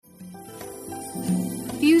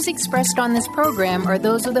views expressed on this program are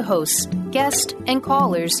those of the hosts, guests, and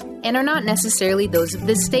callers, and are not necessarily those of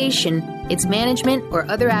this station, its management, or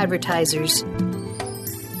other advertisers.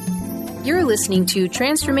 You're listening to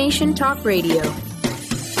Transformation Talk Radio.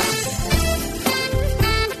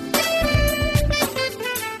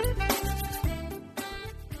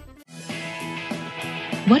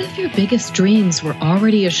 What if your biggest dreams were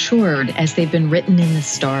already assured as they've been written in the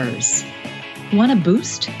stars? Want a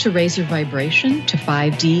boost to raise your vibration to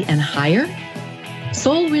 5D and higher?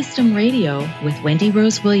 Soul Wisdom Radio with Wendy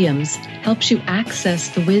Rose Williams helps you access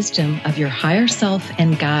the wisdom of your higher self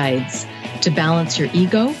and guides to balance your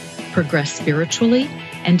ego, progress spiritually,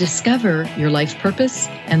 and discover your life purpose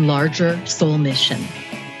and larger soul mission.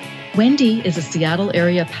 Wendy is a Seattle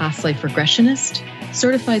area past life regressionist,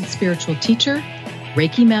 certified spiritual teacher,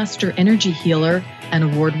 Reiki master energy healer, and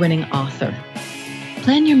award-winning author.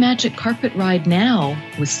 Plan your magic carpet ride now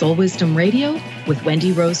with Soul Wisdom Radio with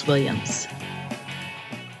Wendy Rose Williams.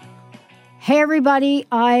 Hey everybody,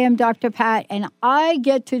 I am Dr. Pat, and I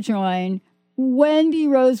get to join Wendy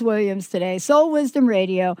Rose Williams today, Soul Wisdom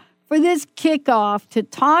Radio, for this kickoff to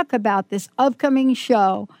talk about this upcoming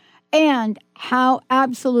show and how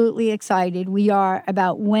absolutely excited we are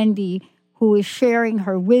about Wendy, who is sharing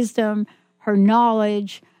her wisdom, her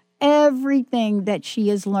knowledge, everything that she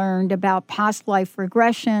has learned about past life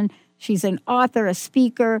regression. She's an author, a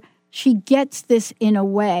speaker. She gets this in a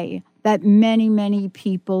way that many, many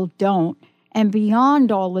people don't. And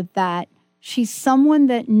beyond all of that, she's someone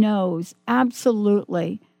that knows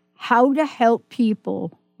absolutely how to help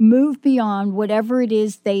people move beyond whatever it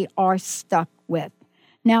is they are stuck with.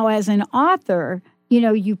 Now, as an author,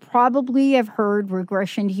 you probably have heard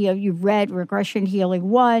Regression Healing. You've read Regression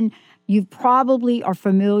Healing 1. You probably are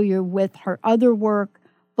familiar with her other work,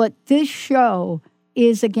 but this show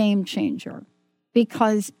is a game changer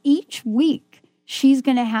because each week she's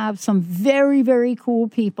going to have some very, very cool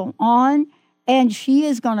people on, and she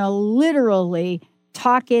is going to literally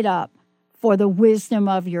talk it up for the wisdom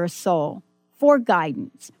of your soul, for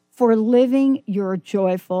guidance, for living your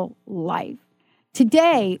joyful life.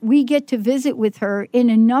 Today, we get to visit with her in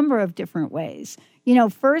a number of different ways.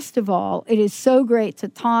 First of all, it is so great to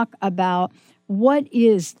talk about what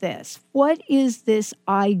is this? What is this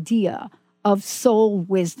idea of soul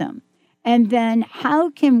wisdom? And then how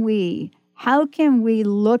can we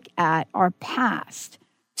look at our past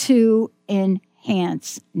to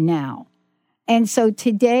enhance now? And so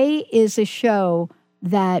today is a show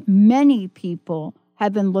that many people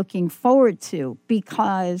have been looking forward to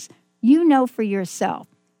because for yourself,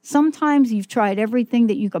 sometimes you've tried everything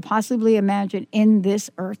that you could possibly imagine in this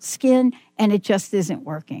earth skin, and it just isn't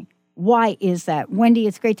working. Why is that? Wendy,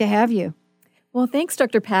 it's great to have you. Well, thanks,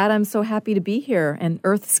 Dr. Pat. I'm so happy to be here. And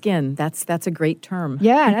earth skin, that's a great term.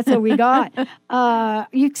 Yeah, that's what we got.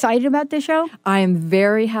 You excited about this show? I am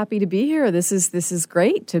very happy to be here. This is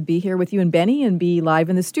great to be here with you and Benny and be live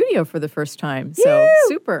in the studio for the first time. So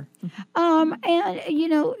super.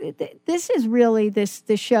 This is really this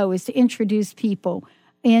show is to introduce people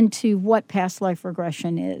into what past life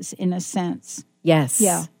regression is, in a sense. Yes.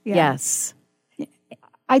 Yeah. Yes.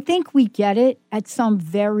 I think we get it at some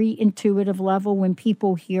very intuitive level when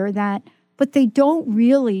people hear that, but they don't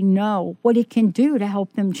really know what it can do to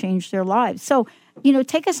help them change their lives. So,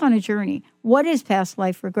 take us on a journey. What is past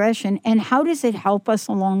life regression, and how does it help us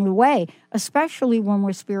along the way, especially when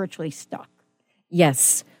we're spiritually stuck?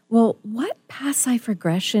 Yes. Well, what past life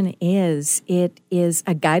regression is, it is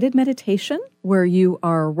a guided meditation where you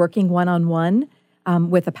are working one-on-one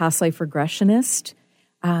with a past life regressionist,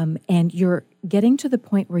 and you're getting to the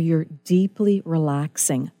point where you're deeply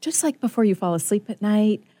relaxing, just like before you fall asleep at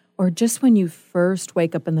night or just when you first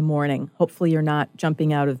wake up in the morning. Hopefully you're not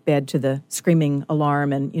jumping out of bed to the screaming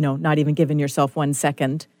alarm and, not even giving yourself 1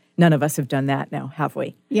 second. None of us have done that now, have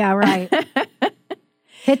we? Yeah, right.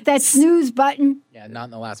 Hit that snooze button. Yeah, not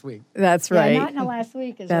in the last week. That's right. Yeah, not in the last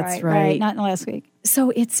week is That's right. Not in the last week.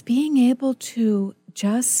 So it's being able to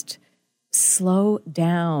just slow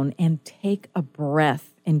down and take a breath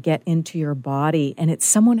and get into your body. And it's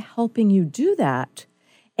someone helping you do that.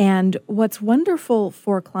 And what's wonderful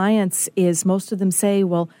for clients is most of them say,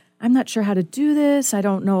 well, I'm not sure how to do this. I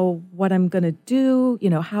don't know what I'm going to do.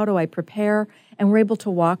 How do I prepare? And we're able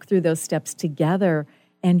to walk through those steps together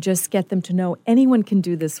and just get them to know anyone can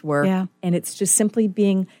do this work. Yeah. And it's just simply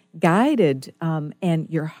being guided. And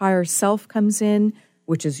your higher self comes in,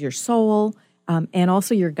 which is your soul. And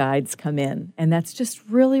also your guides come in. And that's just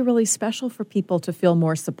really, really special for people to feel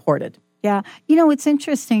more supported. Yeah. It's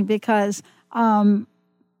interesting because, I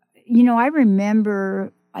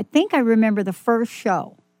remember the first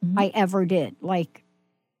show I ever did. Like,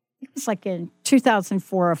 it was like in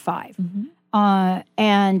 2004 or 5. Mm-hmm.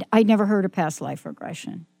 And I'd never heard of past life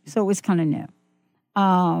regression. So it was kind of new.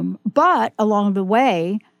 But along the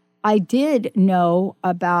way, I did know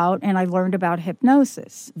about, and I learned about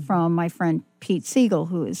hypnosis from my friend Pete Siegel,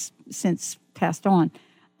 who has since passed on.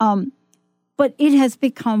 But it has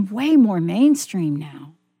become way more mainstream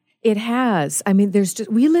now. It has. I mean,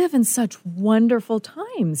 we live in such wonderful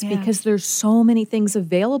times because there's so many things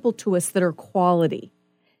available to us that are quality.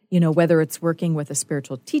 You know, whether it's working with a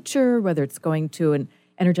spiritual teacher, whether it's going to an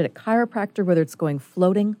energetic chiropractor, whether it's going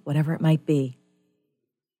floating, whatever it might be.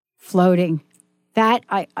 Floating. That,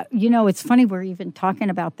 it's funny we're even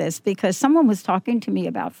talking about this because someone was talking to me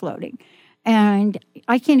about floating. And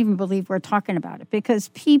I can't even believe we're talking about it because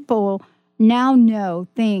people now know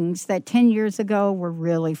things that 10 years ago were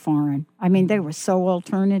really foreign. I mean, they were so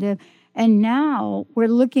alternative. And now we're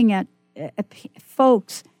looking at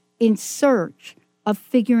folks in search of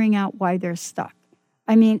figuring out why they're stuck.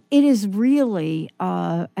 I mean, it is really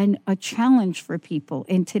a challenge for people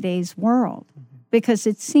in today's world because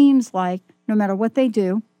it seems like no matter what they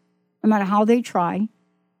do, no matter how they try,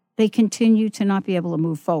 they continue to not be able to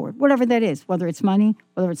move forward, whatever that is, whether it's money,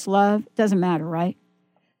 whether it's love, it doesn't matter, right?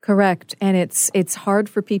 Correct. And it's hard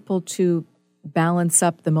for people to balance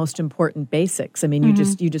up the most important basics. I mean, you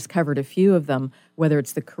just covered a few of them, whether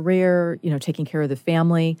it's the career, taking care of the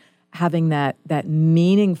family, having that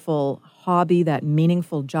meaningful hobby, that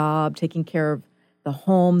meaningful job, taking care of the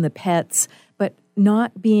home, the pets, but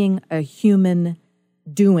not being a human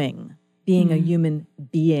doing, being a human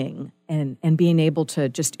being and being able to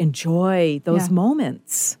just enjoy those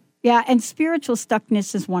moments. Yeah, and spiritual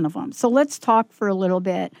stuckness is one of them. So let's talk for a little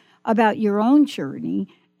bit about your own journey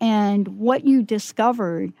and what you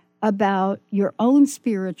discovered about your own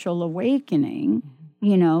spiritual awakening.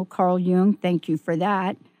 Carl Jung, thank you for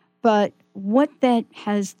that. But what that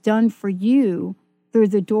has done for you through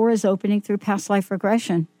the doors opening through past life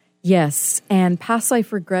regression. Yes, and past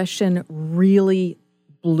life regression really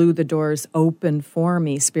blew the doors open for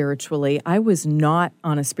me spiritually. I was not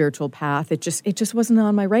on a spiritual path. It just wasn't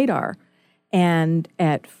on my radar. And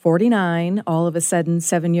at 49, all of a sudden,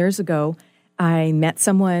 7 years ago, I met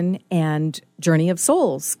someone and Journey of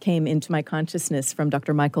Souls came into my consciousness from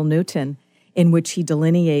Dr. Michael Newton, in which he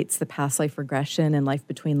delineates the past life regression and life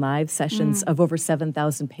between lives sessions of over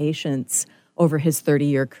 7,000 patients over his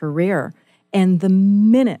 30-year career. And the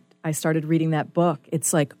minute I started reading that book,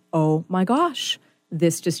 it's like, oh my gosh,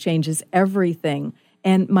 this just changes everything.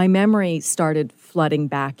 And my memory started flooding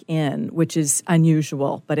back in, which is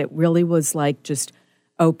unusual, but it really was like just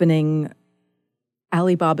opening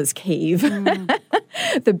Alibaba's cave.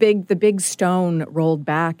 The big stone rolled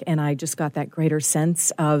back, and I just got that greater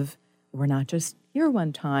sense of we're not just here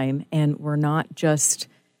one time, and we're not just,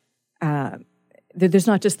 there's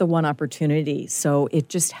not just the one opportunity. So it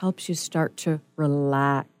just helps you start to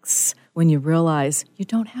relax when you realize you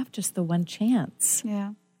don't have just the one chance.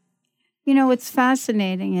 Yeah. What's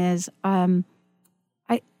fascinating is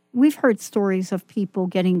we've heard stories of people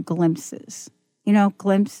getting glimpses,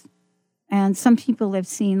 and some people have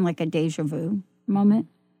seen like a deja vu moment.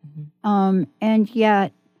 And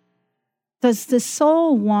yet, does the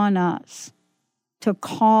soul want us to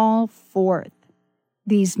call forth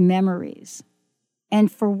these memories?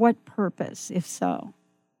 And for what purpose, if so?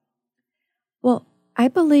 Well, I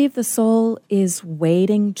believe the soul is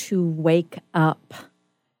waiting to wake up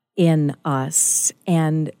in us.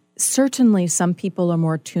 And certainly some people are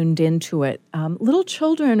more tuned into it. Little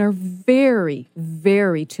children are very,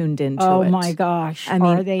 very tuned into it. Oh, my gosh. I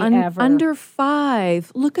mean, are they ever? Under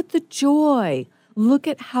 5, look at the joy. Look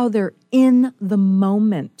at how they're in the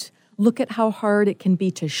moment. Look at how hard it can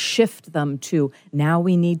be to shift them to, now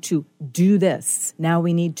we need to do this. Now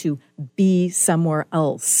we need to be somewhere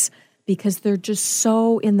else. Because they're just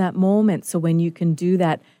so in that moment. So when you can do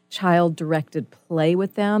that child-directed play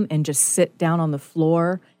with them and just sit down on the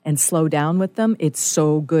floor and slow down with them, it's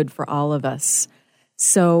so good for all of us.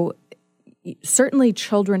 So certainly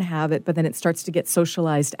children have it, but then it starts to get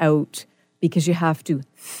socialized out because you have to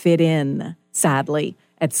fit in, sadly,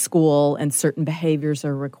 at school, and certain behaviors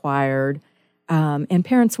are required. And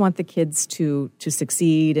parents want the kids to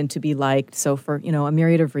succeed and to be liked, so for a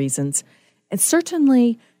myriad of reasons. And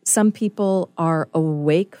certainly some people are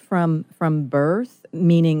awake from birth,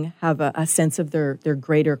 meaning have a sense of their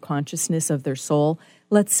greater consciousness of their soul.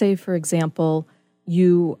 Let's say, for example,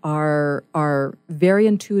 you are very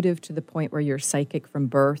intuitive to the point where you're psychic from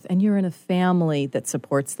birth, and you're in a family that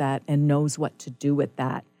supports that and knows what to do with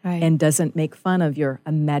that, right, and doesn't make fun of your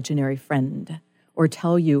imaginary friend or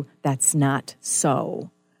tell you that's not so,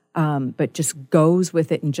 but just goes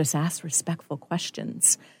with it and just asks respectful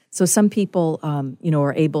questions. So some people,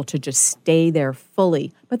 are able to just stay there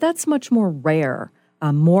fully, but that's much more rare.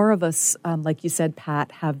 More of us, like you said,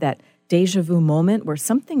 Pat, have that déjà vu moment where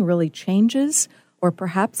something really changes, or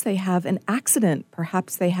perhaps they have an accident.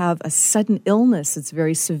 Perhaps they have a sudden illness that's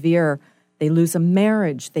very severe. They lose a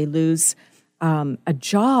marriage. They lose a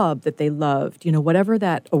job that they loved, whatever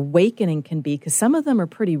that awakening can be, because some of them are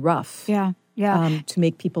pretty rough. Yeah. To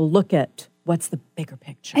make people look at what's the bigger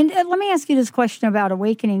picture. And let me ask you this question about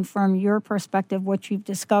awakening from your perspective, what you've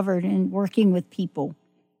discovered in working with people,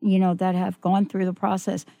 that have gone through the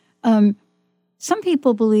process. Some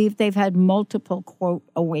people believe they've had multiple, quote,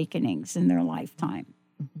 awakenings in their lifetime.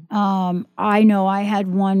 Mm-hmm. I know I had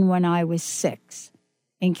one when I was 6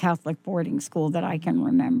 in Catholic boarding school that I can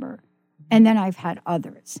remember. And then I've had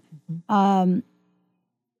others. Mm-hmm.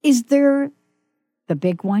 Is there the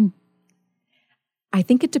big one? I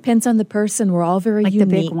think it depends on the person. We're all very unique. The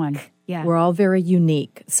big one. Yeah. We're all very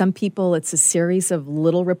unique. Some people, it's a series of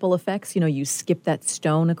little ripple effects. You skip that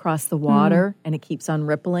stone across the water and it keeps on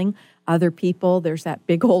rippling. Other people, there's that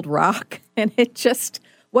big old rock and it just,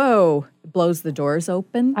 blows the doors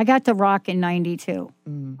open. I got the rock in 92.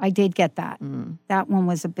 I did get that. That one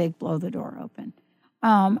was a big blow the door open.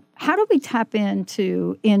 How do we tap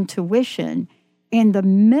into intuition in the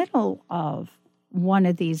middle of one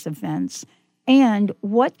of these events? And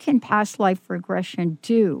what can past life regression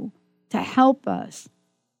do to help us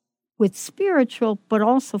with spiritual but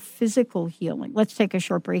also physical healing? Let's take a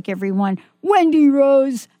short break, everyone. Wendy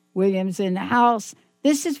Rose Williams in the house.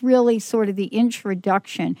 This is really sort of the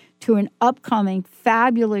introduction to an upcoming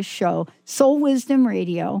fabulous show, Soul Wisdom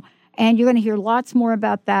Radio. And you're going to hear lots more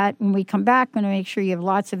about that when we come back. I'm going to make sure you have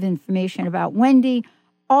lots of information about Wendy,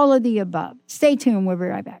 all of the above. Stay tuned. We'll be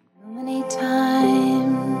right back. So many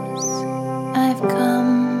times I've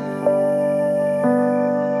come,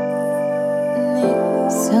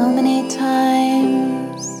 so many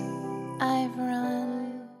times I've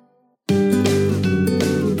run.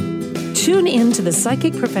 Tune in to the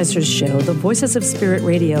Psychic Professor's Show, The Voices of Spirit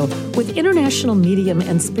Radio, with international medium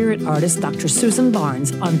and spirit artist Dr. Susan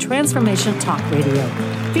Barnes on Transformation Talk Radio,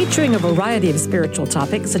 featuring a variety of spiritual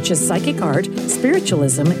topics such as psychic art,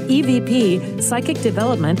 spiritualism, EVP, psychic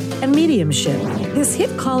development, and mediumship. This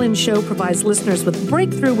hit call-in show provides listeners with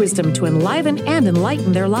breakthrough wisdom to enliven and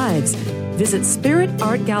enlighten their lives. Visit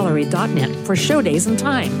spiritartgallery.net for show days and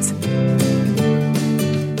times.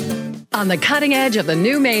 On the cutting edge of the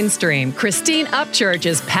new mainstream, Christine Upchurch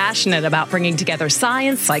is passionate about bringing together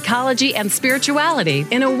science, psychology, and spirituality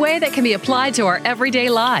in a way that can be applied to our everyday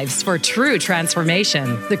lives for true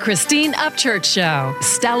transformation. The Christine Upchurch Show,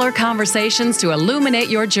 stellar conversations to illuminate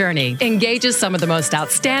your journey, engages some of the most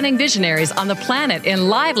outstanding visionaries on the planet in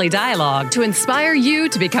lively dialogue to inspire you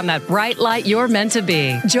to become that bright light you're meant to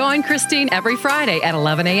be. Join Christine every Friday at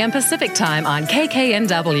 11 a.m. Pacific Time on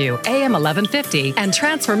KKNW, AM 1150, and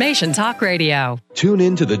Transformation Talk Radio. Tune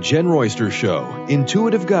in to The Jen Royster Show,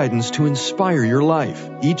 intuitive guidance to inspire your life,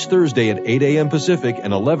 each Thursday at 8 a.m. Pacific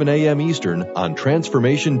and 11 a.m. Eastern on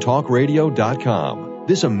TransformationTalkRadio.com.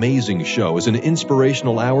 This amazing show is an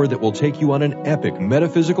inspirational hour that will take you on an epic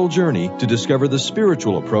metaphysical journey to discover the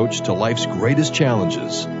spiritual approach to life's greatest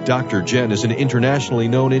challenges. Dr. Jen is an internationally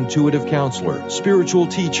known intuitive counselor, spiritual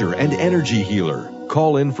teacher, and energy healer.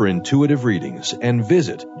 Call in for intuitive readings and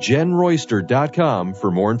visit jenroyster.com for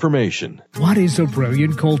more information. What is a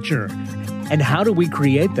brilliant culture? And how do we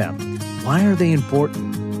create them? Why are they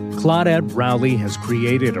important? Claudette Rowley has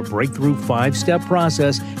created a breakthrough 5-step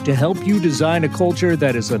process to help you design a culture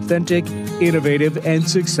that is authentic, innovative, and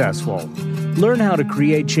successful. Learn how to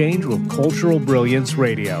create change with Cultural Brilliance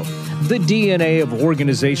Radio, the DNA of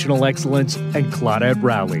organizational excellence, and Claudette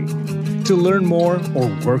Rowley. To learn more or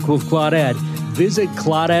work with Claudette, visit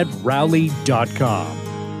ClaudetteRowley.com.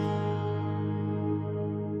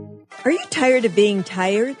 Are you tired of being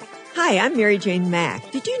tired? Hi, I'm Mary Jane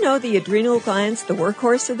Mack. Did you know the adrenal glands, the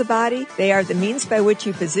workhorse of the body? They are the means by which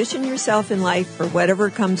you position yourself in life for whatever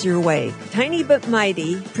comes your way. Tiny but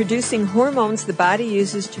mighty, producing hormones the body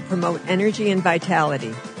uses to promote energy and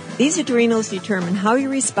vitality. These adrenals determine how you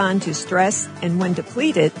respond to stress, and when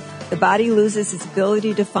depleted, the body loses its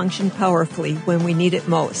ability to function powerfully when we need it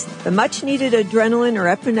most. The much-needed adrenaline or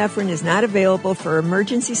epinephrine is not available for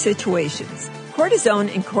emergency situations.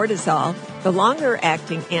 Cortisone and cortisol, the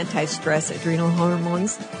longer-acting anti-stress adrenal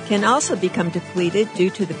hormones, can also become depleted due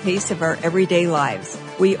to the pace of our everyday lives.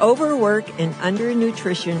 We overwork and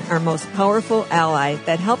undernutrition, our most powerful ally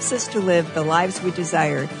that helps us to live the lives we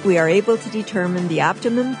desire. We are able to determine the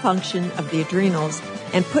optimum function of the adrenals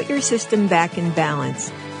and put your system back in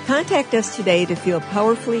balance. Contact us today to feel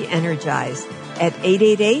powerfully energized. at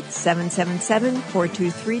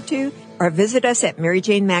 888-777-4232 or visit us at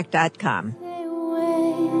maryjanemack.com.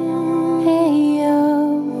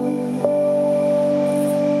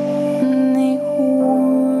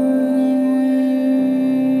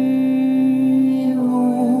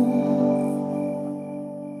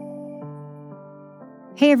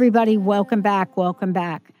 Hey, everybody, welcome back. Welcome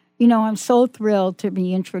back. You know, I'm so thrilled to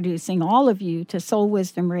be introducing all of you to Soul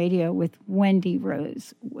Wisdom Radio with Wendy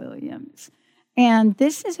Rose Williams. And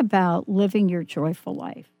this is about living your joyful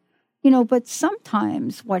life. You know, but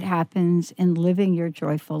sometimes what happens in living your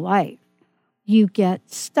joyful life, you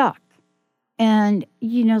get stuck. And,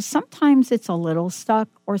 you know, sometimes it's a little stuck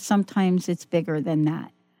or sometimes it's bigger than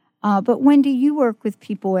that. But Wendy, you work with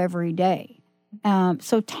people every day.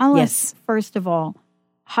 So tell us, first of all,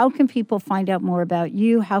 how can people find out more about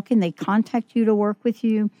you? How can they contact you to work with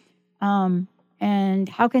you? And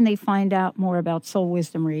how can they find out more about Soul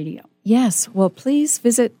Wisdom Radio? Yes. Well, please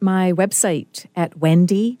visit my website at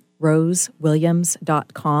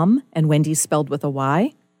wendyrosewilliams.com, and Wendy spelled with a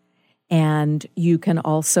Y. And you can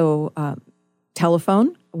also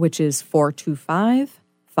telephone, which is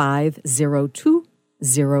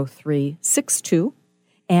 425-502-0362,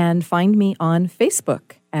 and find me on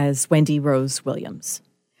Facebook as Wendy Rose Williams.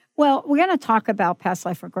 Well, we're going to talk about past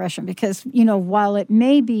life regression because, you know, while it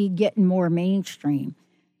may be getting more mainstream,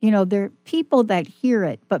 you know, there are people that hear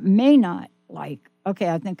it but may not like, okay,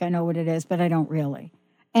 I think I know what it is, but I don't really.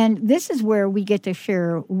 And this is where we get to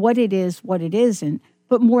share what it is, what it isn't,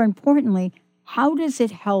 but more importantly, how does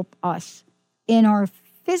it help us in our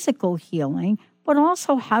physical healing, but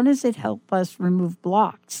also how does it help us remove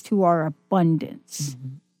blocks to our abundance?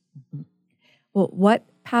 Mm-hmm. Well, what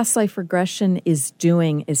past life regression is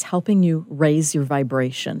doing is helping you raise your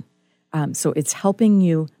vibration. So it's helping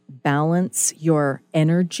you balance your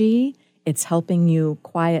energy. It's helping you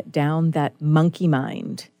quiet down that monkey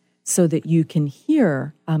mind so that you can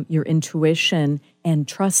hear your intuition and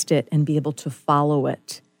trust it and be able to follow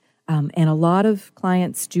it. And a lot of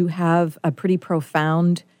clients do have a pretty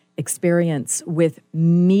profound experience with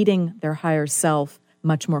meeting their higher self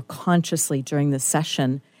much more consciously during the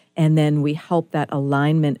session. And then we help that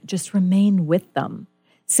alignment just remain with them.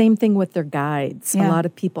 Same thing with their guides. Yeah. A lot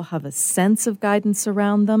of people have a sense of guidance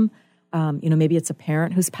around them. You know, maybe it's a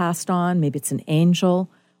parent who's passed on, maybe it's an angel,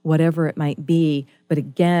 whatever it might be. But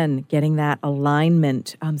again, getting that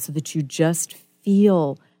alignment so that you just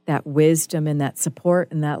feel that wisdom and that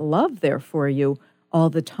support and that love there for you all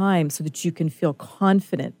the time so that you can feel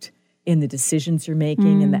confident in the decisions you're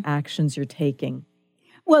making and the actions you're taking.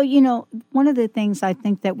 Well, you know, one of the things I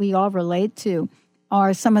think that we all relate to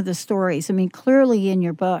are some of the stories. I mean, clearly in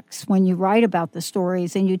your books, when you write about the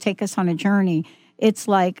stories and you take us on a journey, it's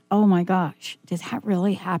like, oh my gosh, did that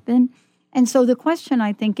really happen? And so the question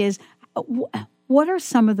I think is, what are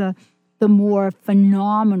some of the more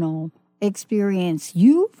phenomenal experience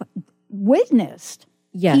you've witnessed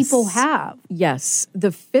people have? Yes.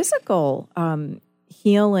 The physical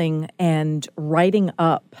healing and writing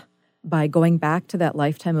up by going back to that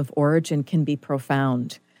lifetime of origin can be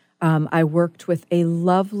profound. I worked with a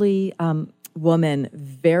lovely woman,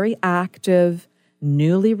 very active,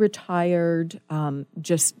 newly retired,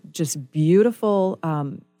 just beautiful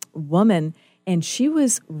woman, and she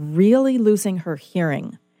was really losing her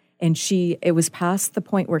hearing. And it was past the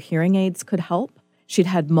point where hearing aids could help. She'd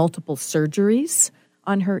had multiple surgeries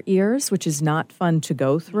on her ears, which is not fun to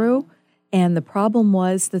go through. And the problem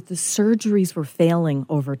was that the surgeries were failing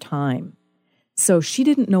over time. So she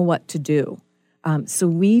didn't know what to do. So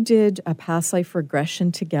we did a past life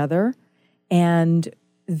regression together. And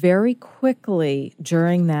very quickly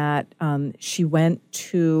during that, she went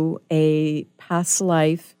to a past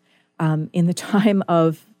life in the time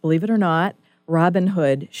of, believe it or not, Robin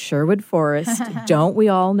Hood, Sherwood Forest. Don't we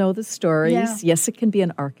all know the stories? Yeah. Yes, it can be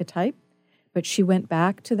an archetype. But she went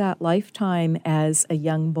back to that lifetime as a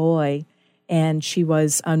young boy. And she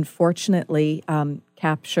was unfortunately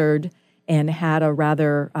captured and had a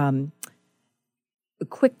rather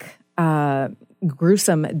quick,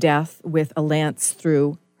 gruesome death with a lance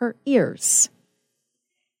through her ears.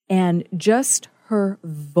 And just her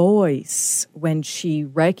voice when she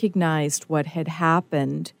recognized what had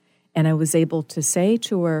happened, and I was able to say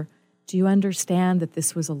to her, do you understand that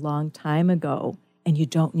this was a long time ago and you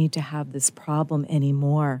don't need to have this problem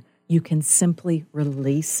anymore? You can simply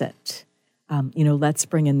release it. Let's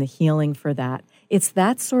bring in the healing for that. It's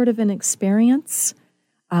that sort of an experience,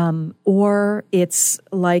 or it's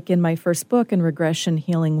like in my first book, in Regression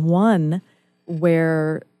Healing 1,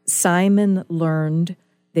 where Simon learned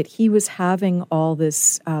that he was having all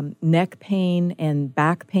this neck pain and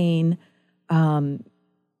back pain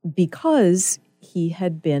because he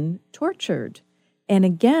had been tortured. And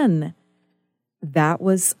again, that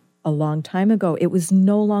was a long time ago. It was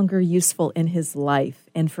no longer useful in his life.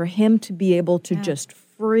 And for him to be able to just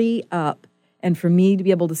free up, and for me to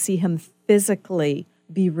be able to see him physically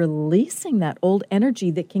be releasing that old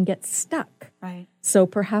energy that can get stuck. Right. So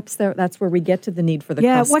perhaps that's where we get to the need for the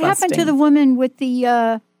what happened to the woman with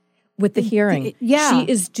the hearing? She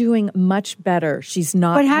is doing much better. She's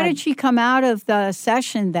not. But how did she come out of the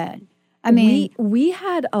session then? I mean, we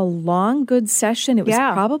had a long, good session. It was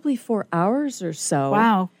probably 4 hours or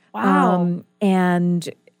so. Wow. And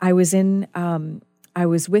I was I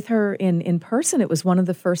was with her in person. It was one of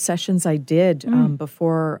the first sessions I did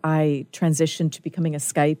before I transitioned to becoming a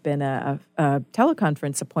Skype and a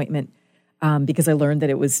teleconference appointment because I learned that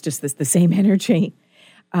it was just the same energy.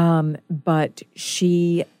 But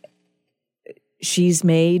she's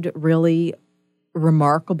made really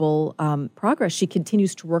remarkable progress. She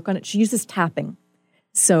continues to work on it. She uses tapping.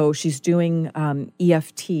 So she's doing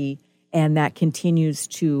EFT, and that continues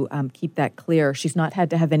to keep that clear. She's not had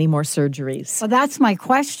to have any more surgeries. Well, that's my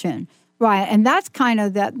question, right? And that's kind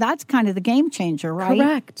of the game changer, right?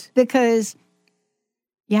 Correct. Because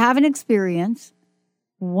you have an experience.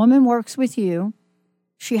 A woman works with you.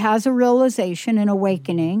 She has a realization, an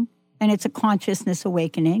awakening, and it's a consciousness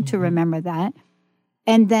awakening, to remember that.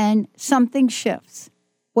 And then something shifts.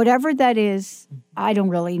 Whatever that is, I don't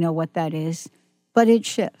really know what that is, but it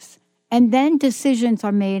shifts. And then decisions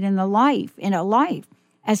are made in a life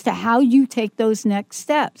as to how you take those next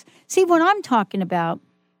steps. See, what I'm talking about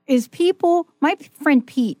is people, my friend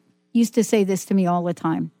Pete used to say this to me all the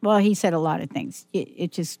time. Well, he said a lot of things.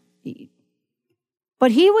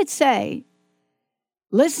 But he would say,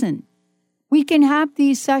 listen, we can have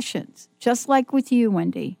these sessions, just like with you,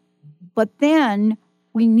 Wendy, but then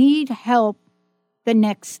we need help the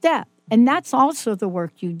next step. And that's also the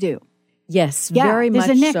work you do. Yes, very much so.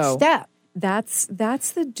 There's a next step.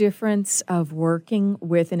 That's the difference of working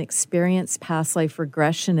with an experienced past life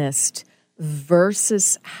regressionist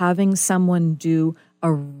versus having someone do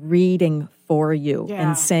a reading for you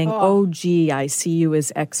and saying, oh, gee, I see you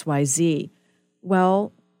as XYZ.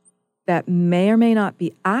 Well, that may or may not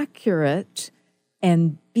be accurate.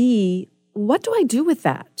 And B, what do I do with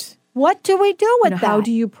that? What do we do with that? How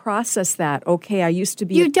do you process that? Okay, I used to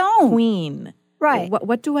be queen. Right.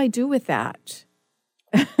 What do I do with that?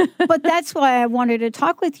 But that's why I wanted to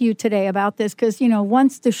talk with you today about this, because,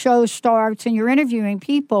 once the show starts and you're interviewing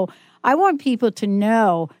people, I want people to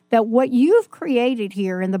know that what you've created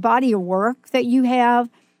here in the body of work that you have,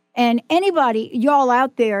 and anybody, y'all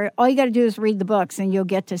out there, all you got to do is read the books and you'll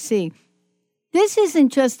get to see. This isn't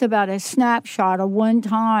just about a snapshot of one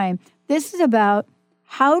time. This is about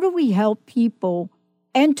how do we help people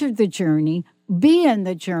enter the journey, be in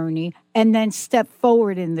the journey, and then step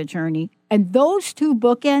forward in the journey. And those two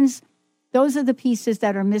bookends, those are the pieces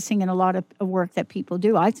that are missing in a lot of work that people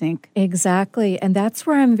do, I think. Exactly. And that's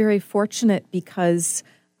where I'm very fortunate, because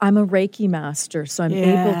I'm a Reiki master. So I'm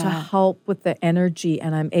able to help with the energy,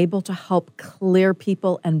 and I'm able to help clear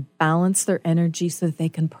people and balance their energy so that they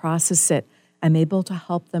can process it. I'm able to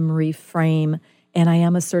help them reframe. And I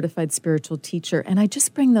am a certified spiritual teacher. And I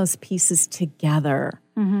just bring those pieces together.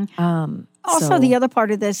 Mm-hmm. Also, the other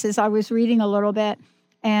part of this is I was reading a little bit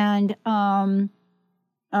and, about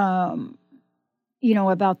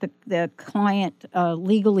the client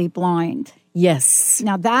legally blind. Yes.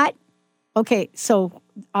 Now so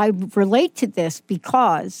I relate to this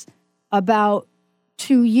because about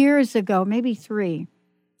 2 years ago, maybe 3,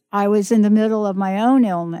 I was in the middle of my own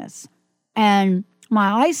illness and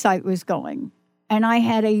my eyesight was going. And I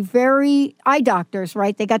had eye doctors,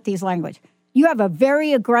 right? They got these language. You have a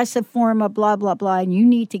very aggressive form of blah, blah, blah, and you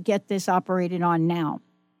need to get this operated on now.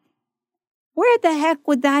 Where the heck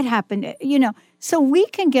would that happen? So we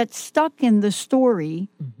can get stuck in the story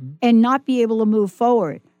and not be able to move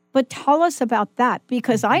forward. But tell us about that,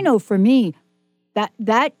 because I know for me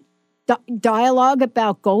that dialogue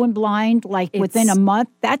about going blind, within a month,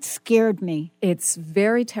 that scared me. It's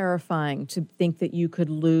very terrifying to think that you could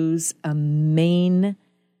lose a main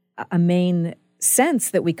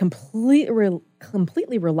sense that we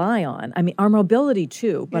completely rely on. I mean, our mobility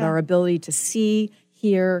too, but our ability to see,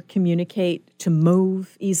 hear, communicate, to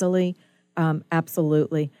move easily,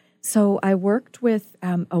 absolutely. So I worked with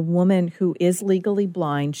a woman who is legally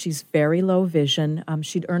blind. She's very low vision.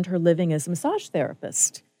 She'd earned her living as a massage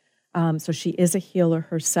therapist. So she is a healer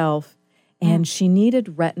herself, and she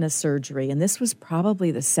needed retina surgery. And this was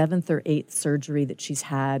probably the 7th or 8th surgery that she's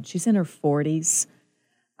had. She's in her 40s.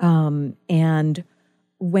 And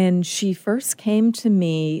when she first came to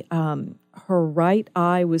me, her right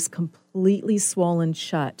eye was completely swollen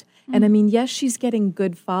shut. And I mean, yes, she's getting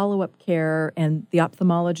good follow-up care and the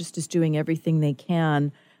ophthalmologist is doing everything they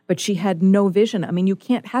can, but she had no vision. I mean, you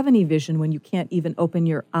can't have any vision when you can't even open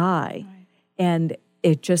your eye. Right. And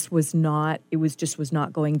it just was not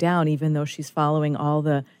going down, even though she's following all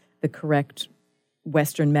the correct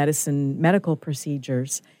Western medicine medical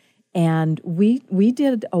procedures. And we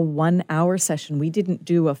did a 1-hour session. We didn't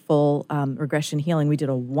do a full regression healing. We did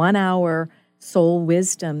a 1-hour soul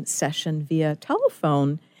wisdom session via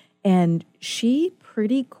telephone. And she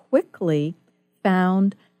pretty quickly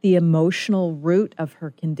found the emotional root of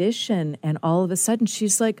her condition. And all of a sudden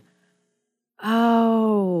she's like,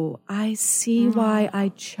 oh, I see why I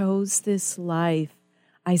chose this life.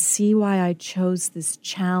 I see why I chose this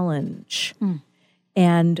challenge.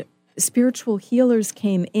 And spiritual healers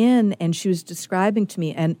came in and she was describing to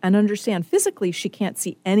me, and understand physically she can't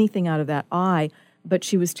see anything out of that eye, but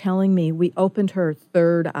she was telling me, we opened her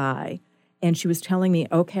third eye, and she was telling me,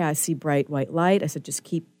 okay, I see bright white light. I said, just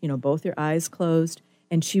keep, both your eyes closed.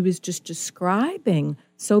 And she was just describing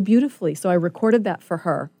so beautifully. So I recorded that for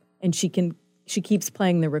her, and she keeps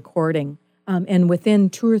playing the recording. And within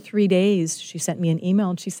 2 or 3 days, she sent me an email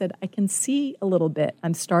and she said, I can see a little bit.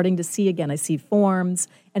 I'm starting to see again. I see forms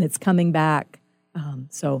and it's coming back.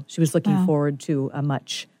 So she was looking forward to a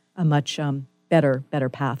much better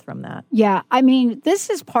path from that. Yeah. I mean, this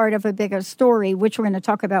is part of a bigger story, which we're going to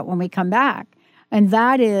talk about when we come back. And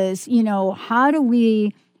that is, how do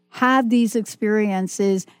we have these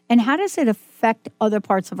experiences and how does it affect other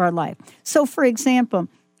parts of our life? So, for example,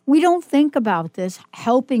 we don't think about this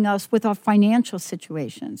helping us with our financial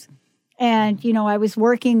situations. And, I was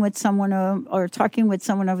working with someone or talking with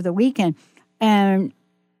someone over the weekend, and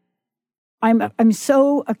I'm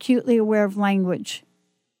so acutely aware of language.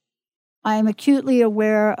 I'm acutely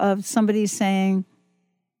aware of somebody saying,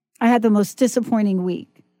 I had the most disappointing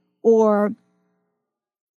week, or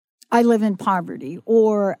I live in poverty,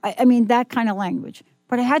 or, that kind of language.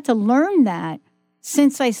 But I had to learn that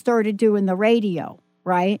since I started doing the radio.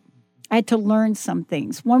 Right? I had to learn some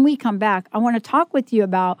things. When we come back, I want to talk with you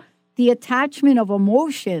about the attachment of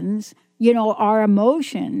emotions, our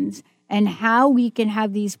emotions, and how we can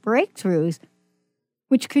have these breakthroughs,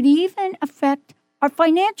 which could even affect our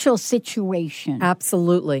financial situation.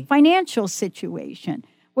 Absolutely. Financial situation.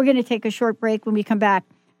 We're going to take a short break. When we come back,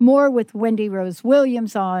 more with Wendy Rose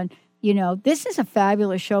Williams on. This is a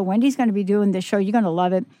fabulous show. Wendy's going to be doing this show. You're going to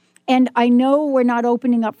love it. And I know we're not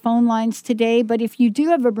opening up phone lines today, but if you do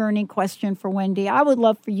have a burning question for Wendy, I would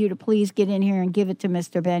love for you to please get in here and give it to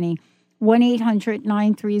Mr. Benny.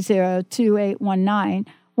 1-800-930-2819.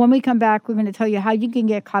 When we come back, we're going to tell you how you can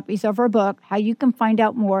get copies of her book, how you can find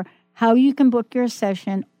out more, how you can book your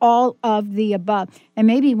session, all of the above. And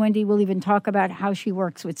maybe Wendy will even talk about how she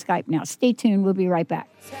works with Skype now. Stay tuned. We'll be right back.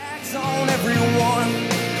 Tags on everyone,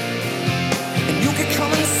 and you can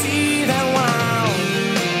come and see that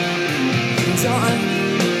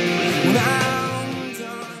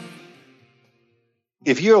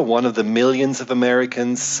If you're one of the millions of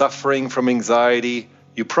Americans suffering from anxiety,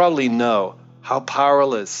 you probably know how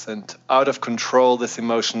powerless and out of control this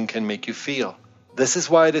emotion can make you feel. This is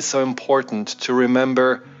why it is so important to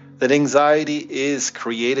remember that anxiety is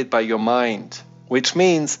created by your mind, which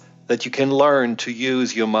means that you can learn to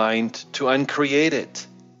use your mind to uncreate it.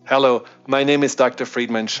 Hello, my name is Dr.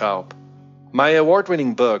 Friedman Schaub. My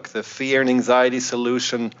award-winning book, The Fear and Anxiety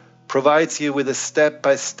Solution, provides you with a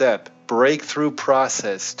step-by-step breakthrough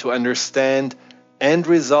process to understand and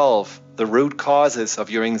resolve the root causes of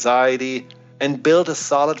your anxiety and build a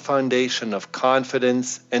solid foundation of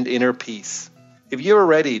confidence and inner peace. If you're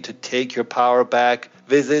ready to take your power back,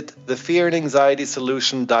 visit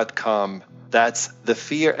thefearandanxietysolution.com. That's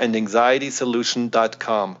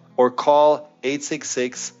thefearandanxietysolution.com, or call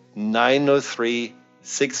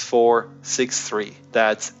 866-903-6463.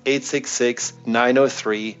 That's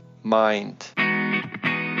 866-903-MIND.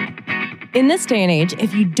 In this day and age,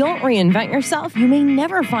 if you don't reinvent yourself, you may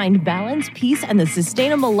never find balance, peace, and the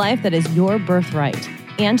sustainable life that is your birthright.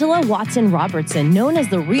 Angela Watson Robertson, known as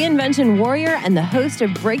the Reinvention Warrior and the host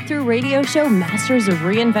of breakthrough radio show Masters of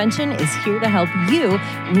Reinvention, is here to help you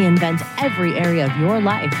reinvent every area of your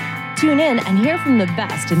life. Tune in and hear from the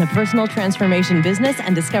best in the personal transformation business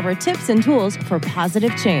and discover tips and tools for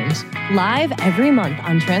positive change. Live every month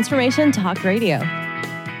on Transformation Talk Radio.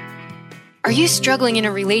 Are you struggling in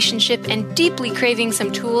a relationship and deeply craving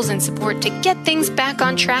some tools and support to get things back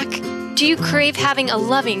on track? Do you crave having a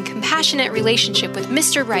loving, compassionate relationship with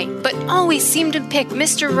Mr. Right, but always seem to pick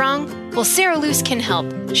Mr. Wrong? Well, Sarah Luce can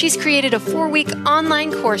help. She's created a 4-week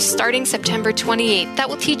online course starting September 28th that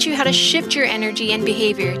will teach you how to shift your energy and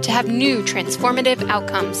behavior to have new transformative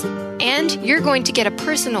outcomes. And you're going to get a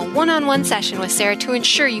personal one-on-one session with Sarah to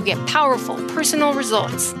ensure you get powerful personal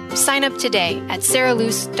results. Sign up today at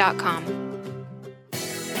sarahluce.com.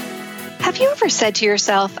 Have you ever said to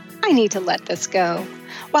yourself, I need to let this go?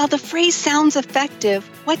 While the phrase sounds effective,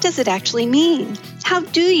 what does it actually mean? How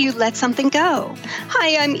do you let something go?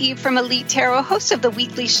 Hi, I'm Eve from Elite Tarot, host of the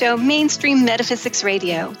weekly show Mainstream Metaphysics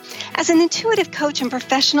Radio. As an intuitive coach and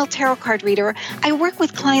professional tarot card reader, I work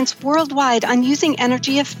with clients worldwide on using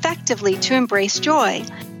energy effectively to embrace joy.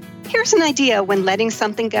 Here's an idea when letting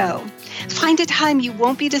something go. Find a time you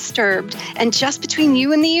won't be disturbed, and just between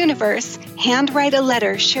you and the universe, handwrite a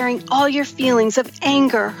letter sharing all your feelings of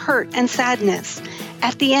anger, hurt, and sadness.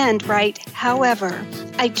 At the end, write, however,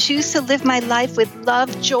 I choose to live my life with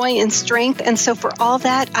love, joy, and strength, and so for all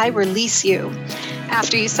that, I release you.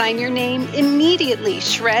 After you sign your name, immediately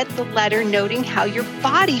shred the letter noting how your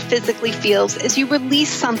body physically feels as you release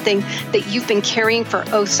something that you've been carrying for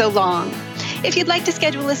oh so long. If you'd like to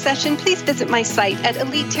schedule a session, please visit my site at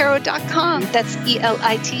elitetarot.com. That's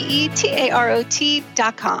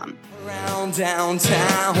ELITETAROT.com. Around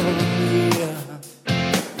downtown, yeah.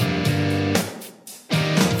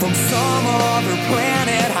 From some other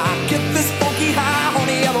planet, I get this funky high on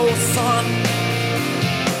the yellow sun.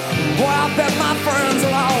 Boy, I bet my friends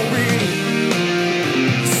are already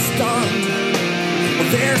stunned. Well,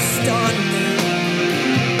 they're stunned.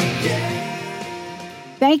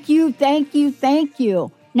 Thank you, thank you, thank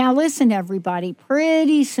you. Now listen, everybody,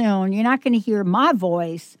 pretty soon you're not going to hear my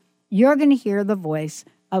voice. You're going to hear the voice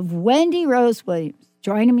of Wendy Rose Williams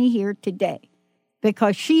joining me here today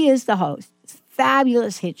because she is the host.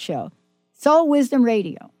 Fabulous hit show, Soul Wisdom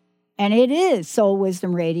Radio. And it is Soul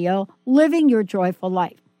Wisdom Radio, living your joyful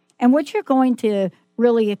life. And what you're going to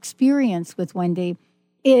really experience with Wendy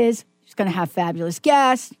is she's going to have fabulous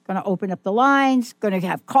guests, going to open up the lines, going to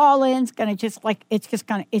have call-ins, going to just like, it's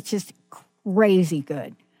just crazy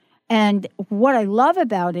good. And what I love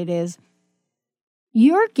about it is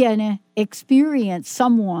you're going to experience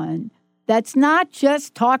someone that's not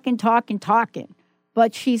just talking,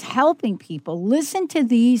 but she's helping people. Listen to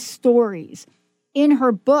these stories in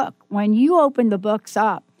her book. When you open the books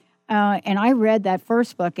up, and I read that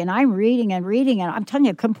first book, and I'm reading, and I'm telling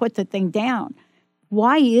you, I couldn't put the thing down.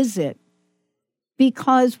 Why is it?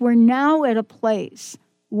 Because we're now at a place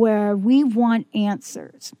where we want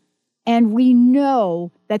answers, and we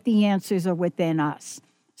know that the answers are within us.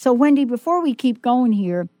 So, Wendy, before we keep going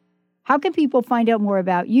here, how can people find out more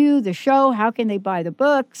about you, the show? How can they buy the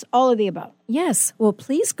books? All of the above. Yes. Well,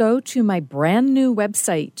 please go to my brand new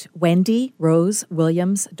website,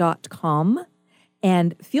 wendyrosewilliams.com,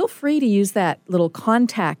 and feel free to use that little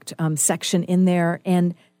contact section in there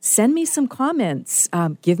and send me some comments.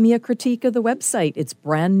 Give me a critique of the website. It's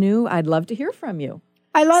brand new. I'd love to hear from you.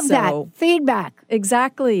 I love that. Feedback.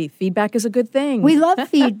 Exactly. Feedback is a good thing. We love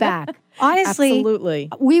feedback. Honestly, absolutely.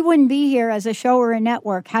 We wouldn't be here as a show or a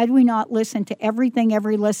network had we not listened to everything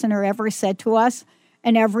every listener ever said to us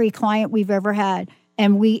and every client we've ever had,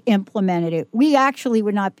 and we implemented it. We actually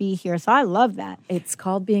would not be here, so I love that. It's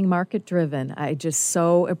called being market-driven. I just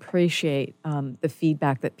so appreciate the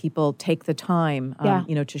feedback that people take the time,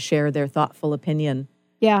 to share their thoughtful opinion.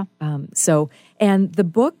 Yeah. And the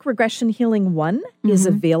book, Regression Healing 1, is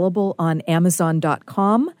available on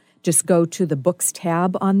Amazon.com. Just go to the books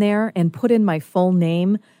tab on there and put in my full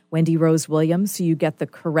name, Wendy Rose Williams, so you get the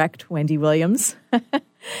correct Wendy Williams.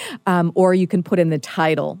 Or you can put in the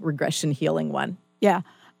title, Regression Healing 1. Yeah.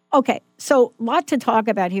 Okay. So a lot to talk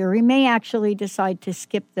about here. We may actually decide to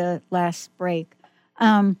skip the last break.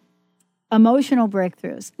 Emotional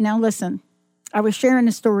breakthroughs. Now, listen, I was sharing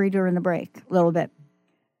a story during the break a little bit.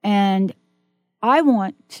 And I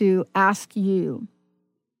want to ask you,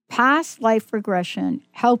 past life regression,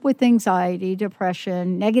 help with anxiety,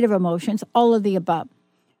 depression, negative emotions, all of the above.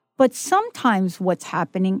 But sometimes what's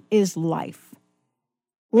happening is life.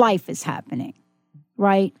 Life is happening,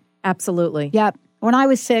 right? Absolutely. Yep. When I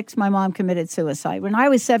was 6, my mom committed suicide. When I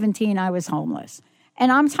was 17, I was homeless.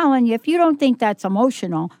 And I'm telling you, if you don't think that's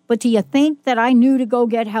emotional, but do you think that I knew to go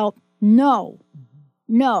get help? No.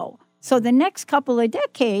 So the next couple of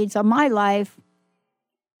decades of my life,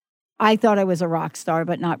 I thought I was a rock star,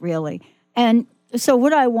 but not really. And so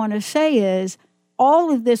what I want to say is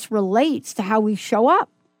all of this relates to how we show up.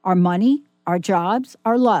 Our money, our jobs,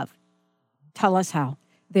 our love. Tell us how.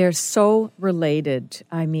 They're so related.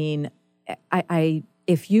 I mean,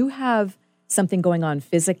 if you have something going on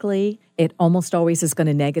physically, it almost always is going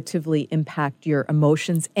to negatively impact your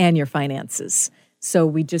emotions and your finances. So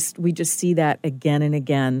we just see that again and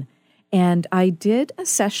again. And I did a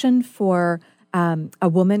session for a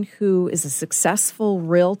woman who is a successful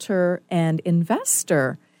realtor and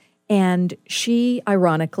investor. And she,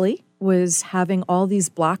 ironically, was having all these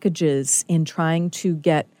blockages in trying to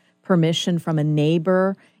get permission from a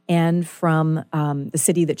neighbor and from the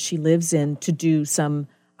city that she lives in to do some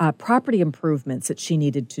property improvements that she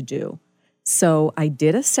needed to do. So I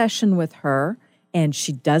did a session with her, and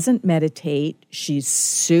she doesn't meditate. She's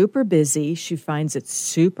super busy. She finds it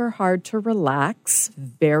super hard to relax.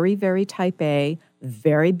 Very, very type A,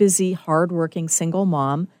 very busy, hardworking single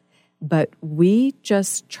mom. But we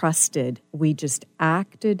just trusted. We just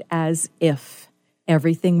acted as if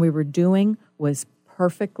everything we were doing was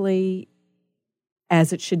perfectly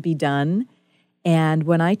as it should be done. And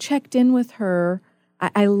when I checked in with her,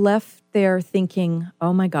 I left there thinking,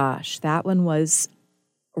 oh my gosh, that one was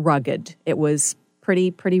rugged. It was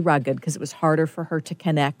pretty rugged because it was harder for her to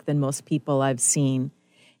connect than most people I've seen.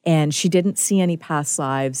 And she didn't see any past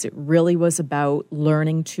lives. It really was about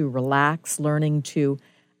learning to relax, learning to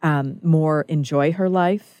more enjoy her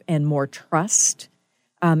life and more trust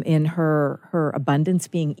in her abundance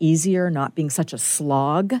being easier, not being such a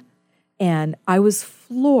slog. And I was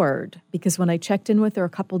floored because when I checked in with her a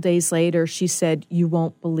couple days later, she said, you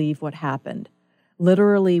won't believe what happened.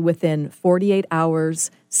 Literally within 48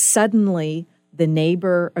 hours, suddenly the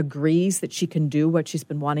neighbor agrees that she can do what she's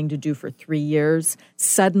been wanting to do for 3 years.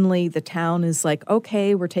 Suddenly the town is like,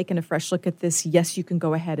 okay, we're taking a fresh look at this. Yes, you can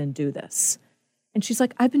go ahead and do this. And she's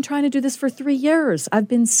like, I've been trying to do this for 3 years. I've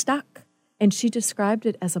been stuck. And she described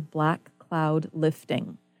it as a black cloud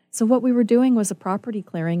lifting. So what we were doing was a property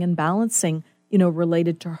clearing and balancing,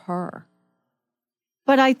 related to her.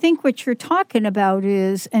 But I think what you're talking about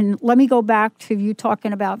is, and let me go back to you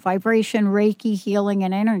talking about vibration, Reiki, healing,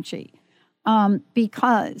 and energy,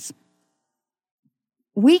 because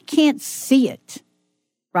we can't see it,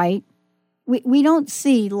 right? We don't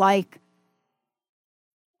see, like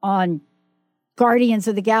on Guardians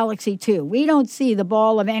of the Galaxy 2, we don't see the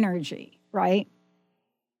ball of energy, right?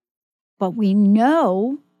 But we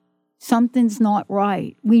know something's not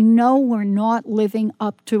right. We know we're not living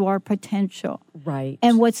up to our potential. Right.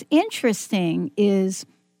 And what's interesting is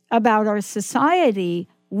about our society,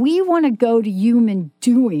 we want to go to human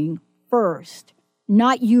doing first,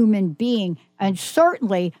 not human being, and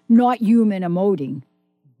certainly not human emoting.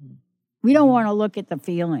 Mm-hmm. We don't want to look at the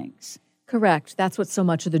feelings. Correct. That's what so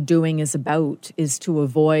much of the doing is about, is to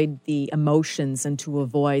avoid the emotions and to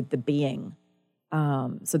avoid the being.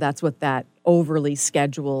 So that's what that overly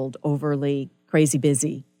scheduled, overly crazy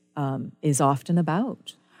busy is often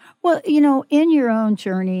about. Well, in your own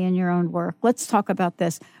journey, in your own work, let's talk about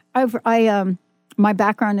this. My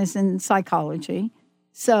background is in psychology,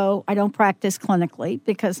 so I don't practice clinically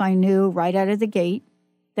because I knew right out of the gate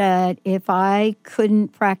that if I couldn't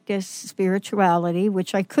practice spirituality,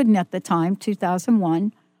 which I couldn't at the time,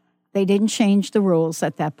 2001, they didn't change the rules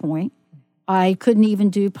at that point. I couldn't even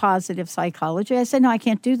do positive psychology. I said, no, I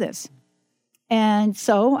can't do this. And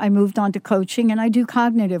so I moved on to coaching, and I do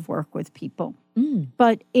cognitive work with people.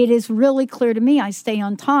 But it is really clear to me, I stay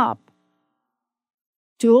on top.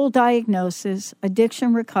 Dual diagnosis,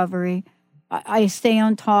 addiction recovery. I stay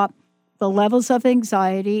on top. The levels of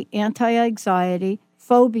anxiety, anti-anxiety,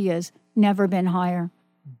 phobias, never been higher.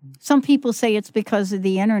 Mm-hmm. Some people say it's because of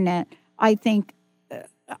the internet. I think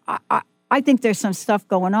there's some stuff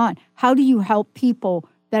going on. How do you help people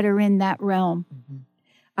that are in that realm? Mm-hmm.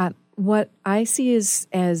 What I see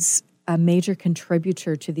as a major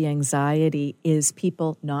contributor to the anxiety is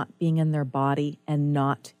people not being in their body and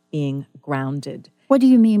not being grounded. What do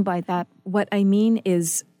you mean by that? What I mean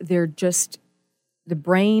is the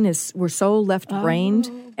brain is, we're so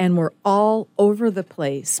left-brained and we're all over the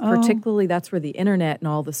place. Particularly that's where the internet and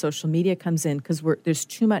all the social media comes in because there's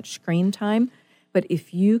too much screen time. But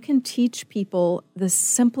if you can teach people the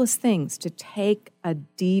simplest things, to take a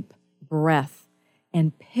deep breath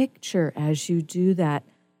and picture as you do that,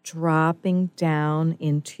 dropping down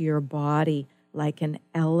into your body like an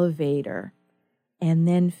elevator, and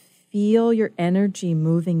then feel your energy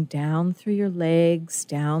moving down through your legs,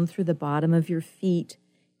 down through the bottom of your feet,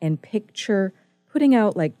 and picture putting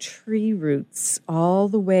out like tree roots all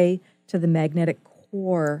the way to the magnetic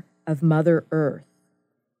core of Mother Earth,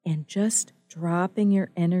 and just dropping your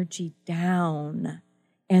energy down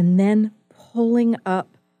and then pulling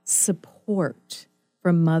up support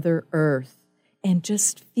from Mother Earth and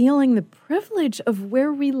just feeling the privilege of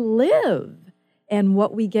where we live and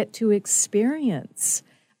what we get to experience.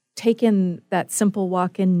 Taking that simple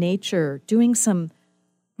walk in nature, doing some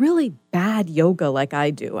really bad yoga like I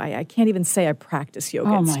do. I can't even say I practice yoga.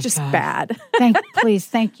 Oh it's just gosh. bad. Please,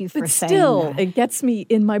 thank you for but saying still, that. it gets me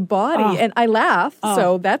in my body, and I laugh,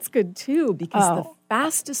 so that's good too, because the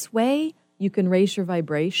fastest way you can raise your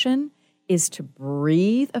vibration is to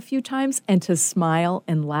breathe a few times and to smile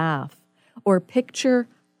and laugh. Or picture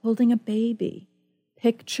holding a baby.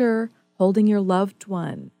 Picture holding your loved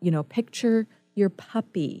one. Picture your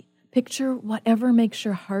puppy. Picture whatever makes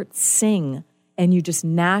your heart sing, and you just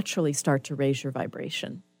naturally start to raise your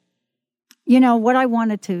vibration. What I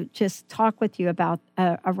wanted to just talk with you about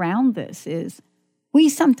around this is we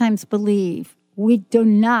sometimes believe we do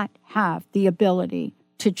not have the ability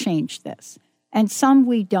to change this, and some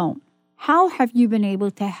we don't. How have you been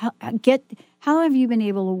able to how have you been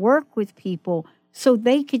able to work with people so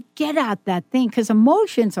they could get at that thing? Because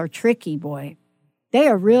emotions are tricky, boy. They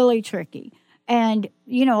are really tricky. And,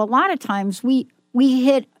 a lot of times we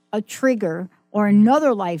hit a trigger or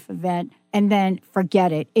another life event and then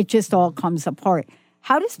forget it. It just all comes apart.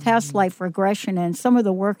 How does past life regression and some of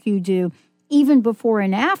the work you do, even before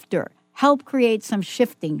and after, help create some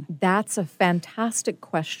shifting? That's a fantastic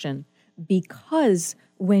question, because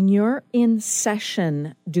when you're in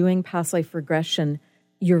session doing past life regression,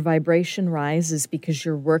 your vibration rises because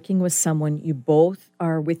you're working with someone. You both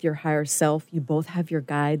are with your higher self. You both have your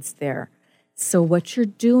guides there. So what you're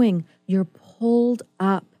doing, you're pulled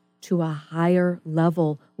up to a higher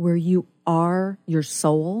level where you are your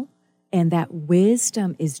soul, and that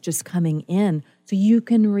wisdom is just coming in so you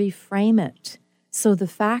can reframe it. So the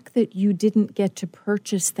fact that you didn't get to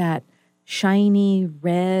purchase that shiny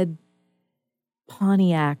red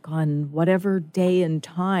Pontiac on whatever day and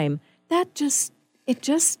time, it just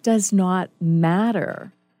does not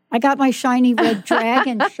matter. I got my shiny red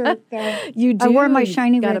dragon shirt there. You do. I wore my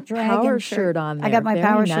shiny red dragon power shirt on there. I got my Very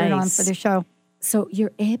power nice. shirt on for the show. So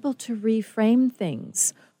you're able to reframe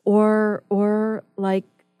things, or like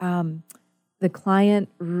the client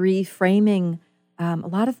reframing. A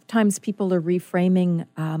lot of times people are reframing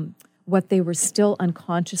what they were still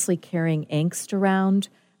unconsciously carrying angst around,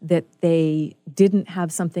 that they didn't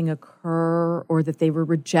have something occur, or that they were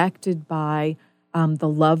rejected by the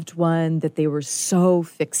loved one that they were so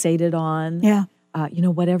fixated on. Yeah.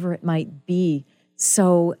 Whatever it might be.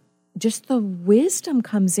 So just the wisdom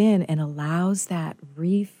comes in and allows that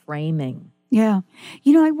reframing. Yeah.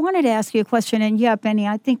 I wanted to ask you a question, and Benny,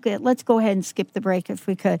 I think let's go ahead and skip the break if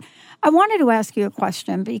we could. I wanted to ask you a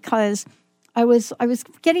question because I was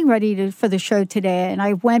getting ready for the show today, and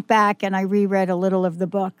I went back and I reread a little of the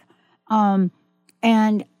book.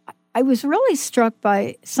 And I was really struck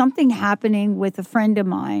by something happening with a friend of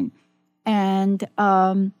mine. And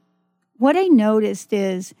what I noticed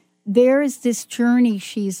is there is this journey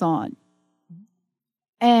she's on.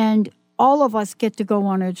 And all of us get to go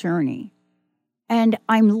on a journey. And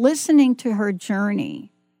I'm listening to her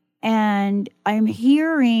journey. And I'm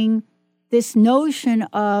hearing this notion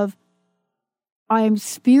of I'm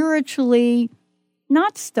spiritually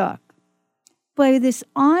not stuck, but this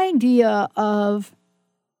idea of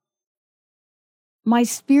my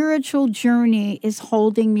spiritual journey is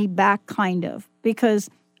holding me back, kind of, because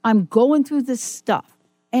I'm going through this stuff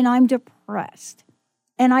and I'm depressed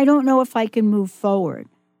and I don't know if I can move forward.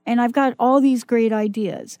 And I've got all these great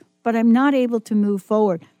ideas, but I'm not able to move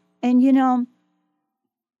forward. And,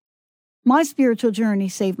 my spiritual journey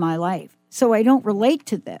saved my life. So I don't relate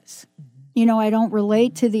to this. I don't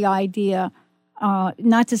relate to the idea,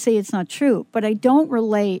 not to say it's not true, but I don't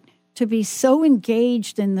relate to be so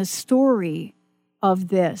engaged in the story of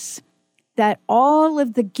this, that all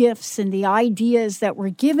of the gifts and the ideas that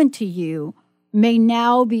were given to you may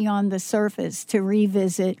now be on the surface to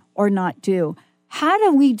revisit or not do. How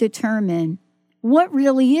do we determine what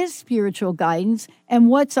really is spiritual guidance and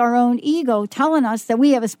what's our own ego telling us that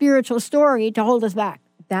we have a spiritual story to hold us back?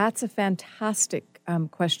 That's a fantastic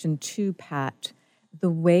question too, Pat. The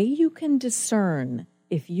way you can discern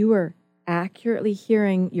if you are accurately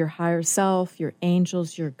hearing your higher self, your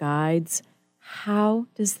angels, your guides, how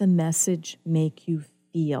does the message make you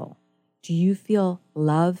feel? Do you feel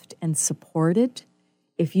loved and supported?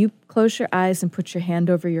 If you close your eyes and put your hand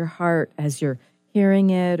over your heart as you're hearing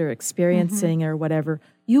it or experiencing or whatever,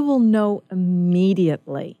 you will know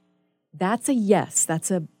immediately. That's a yes.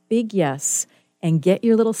 That's a big yes. And get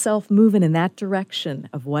your little self moving in that direction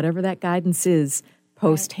of whatever that guidance is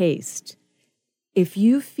post-haste. If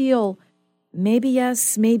you feel maybe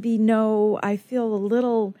yes, maybe no, I feel a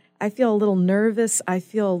little nervous, I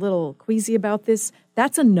feel a little queasy about this,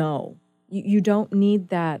 that's a no. You don't need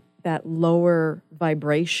that lower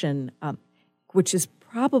vibration, which is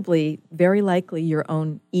probably very likely your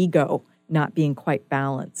own ego not being quite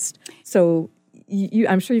balanced. So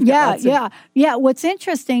I'm sure you've got lots Yeah. What's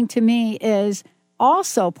interesting to me is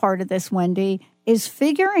also part of this, Wendy, is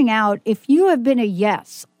figuring out if you have been a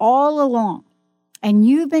yes all along and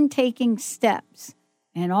you've been taking steps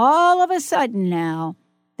and all of a sudden now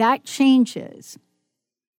that changes.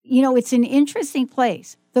 You know, it's an interesting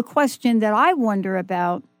place. The question that I wonder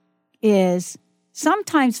about is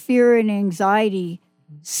sometimes fear and anxiety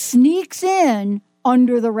sneaks in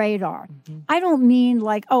under the radar. I don't mean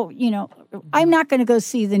like, I'm not going to go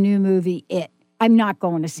see the new movie, It. I'm not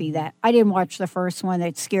going to see that. I didn't watch the first one.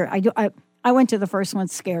 That scared. I went to the first one,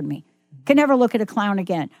 scared me. Can never look at a clown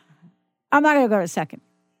again. I'm not going to go to the second.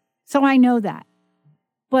 So I know that.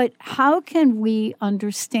 But how can we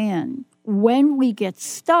understand when we get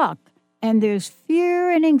stuck and there's fear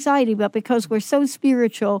and anxiety, but because we're so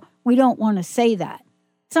spiritual, we don't want to say that.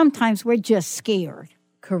 Sometimes we're just scared.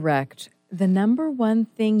 Correct. The number one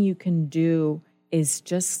thing you can do is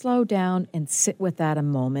just slow down and sit with that a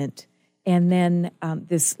moment. And then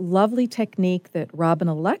this lovely technique that Robin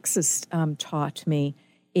Alexis taught me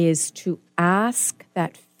is to ask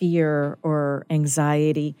that fear or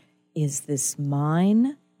anxiety, is this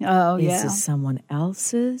mine? Is this someone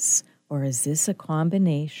else's? Or is this a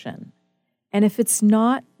combination? And if it's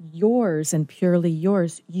not yours and purely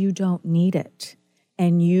yours, you don't need it.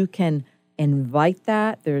 And you can invite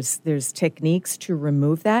that. There's techniques to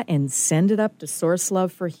remove that and send it up to Source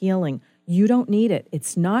Love for healing. You don't need it.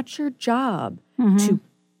 It's not your job to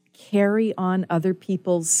carry on other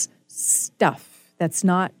people's stuff. That's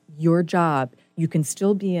not your job. You can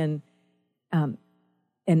still be an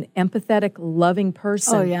empathetic, loving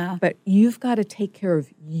person, but you've got to take care of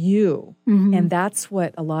you. And that's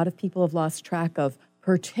what a lot of people have lost track of,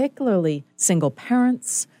 particularly single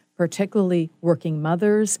parents, particularly working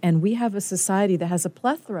mothers. And we have a society that has a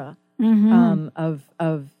plethora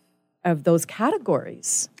of those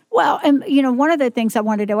categories. Well, and, one of the things I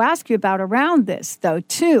wanted to ask you about around this, though,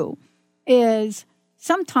 too, is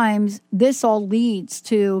sometimes this all leads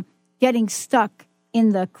to getting stuck in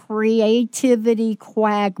the creativity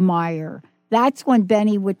quagmire. That's when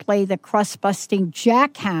Benny would play the crust-busting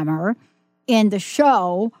jackhammer in the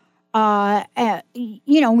show.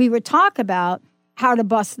 We would talk about how to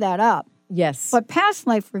bust that up. Yes. But past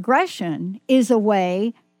life regression is a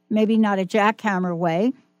way, maybe not a jackhammer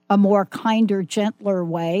way, a more kinder, gentler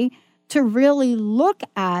way to really look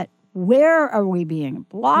at where are we being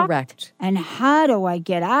blocked? Correct. And how do I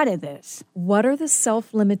get out of this? What are the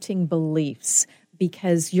self-limiting beliefs?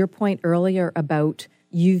 Because your point earlier about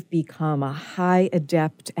you've become a high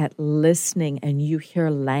adept at listening and you hear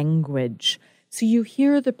language. So you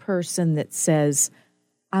hear the person that says,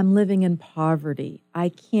 I'm living in poverty. I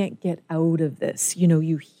can't get out of this.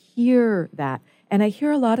 You hear that. And I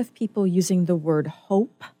hear a lot of people using the word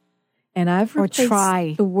hope. And I've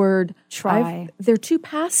replaced the word try. They're too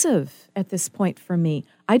passive at this point for me.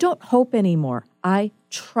 I don't hope anymore. I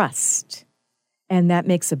trust. And that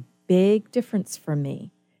makes a big difference for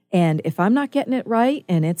me. And if I'm not getting it right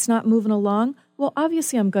and it's not moving along, well,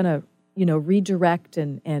 obviously I'm going to, redirect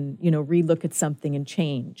and relook at something and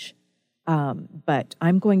change. But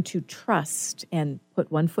I'm going to trust and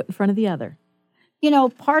put one foot in front of the other.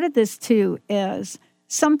 Part of this too is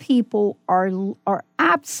some people are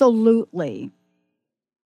absolutely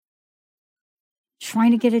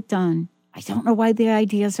trying to get it done. I don't know why the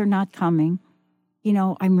ideas are not coming.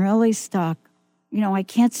 I'm really stuck. I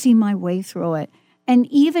can't see my way through it. And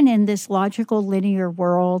even in this logical linear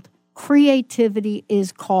world, creativity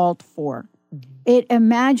is called for.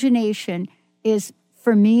 Imagination is,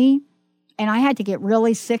 for me, and I had to get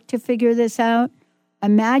really sick to figure this out,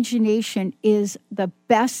 imagination is the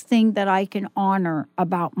best thing that I can honor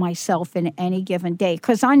about myself in any given day,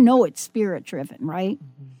 because I know it's spirit-driven, right?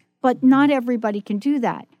 But not everybody can do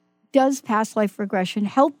that. Does past life regression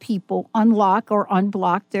help people unlock or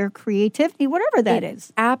unblock their creativity, whatever that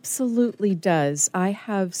is? Absolutely does. I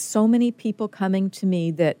have so many people coming to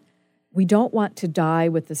me that we don't want to die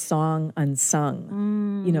with the song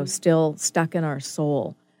unsung, still stuck in our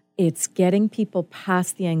soul. It's getting people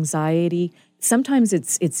past the anxiety. Sometimes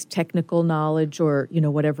it's technical knowledge or,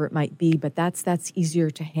 whatever it might be, but that's easier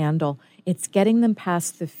to handle. It's getting them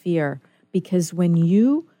past the fear, because when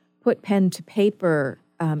you put pen to paper,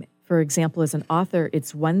 for example, as an author,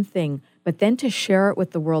 it's one thing, but then to share it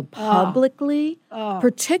with the world publicly,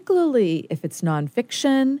 particularly if it's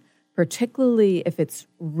nonfiction, particularly if it's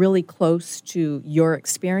really close to your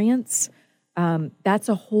experience, that's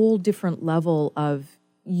a whole different level of,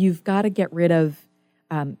 you've got to get rid of,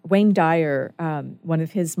 Wayne Dyer, one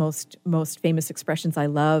of his most famous expressions I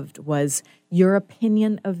loved was, your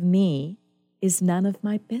opinion of me is none of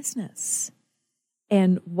my business.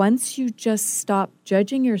 And once you just stop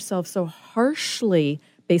judging yourself so harshly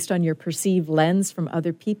based on your perceived lens from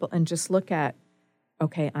other people and just look at,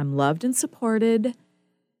 okay, I'm loved and supported.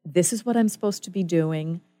 This is what I'm supposed to be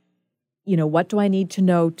doing. You know, what do I need to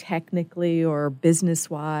know technically or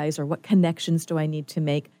business-wise, or what connections do I need to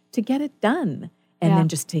make to get it done? And then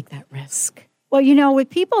just take that risk. Well, you know, with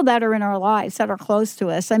people that are in our lives that are close to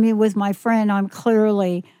us, I mean, with my friend, I'm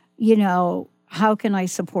clearly, you know, how can I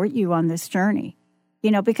support you on this journey?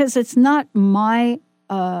 You know, because it's not my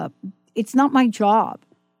job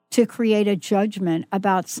to create a judgment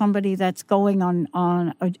about somebody that's going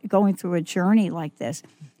through a journey like this.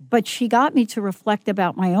 But she got me to reflect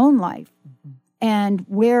about my own life and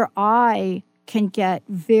where I can get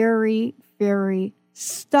very, very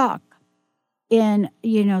stuck in,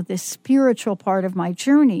 you know, the spiritual part of my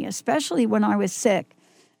journey, especially when I was sick.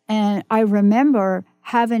 And I remember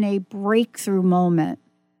having a breakthrough moment.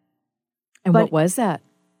 And what was that?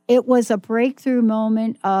 It was a breakthrough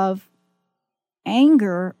moment of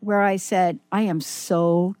anger where I said, I am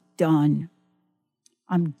so done.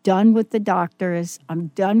 I'm done with the doctors. I'm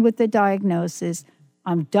done with the diagnosis.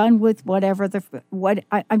 I'm done with whatever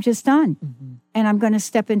I'm just done. Mm-hmm. And I'm going to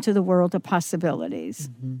step into the world of possibilities.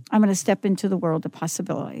 Mm-hmm. I'm going to step into the world of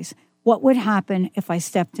possibilities. What would happen if I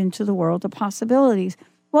stepped into the world of possibilities?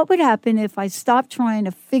 What would happen if I stopped trying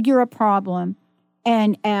to figure a problem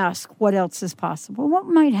and ask what else is possible? What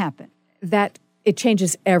might happen? That it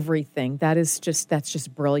changes everything. That's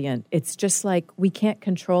just brilliant. It's just like we can't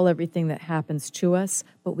control everything that happens to us,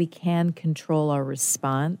 but we can control our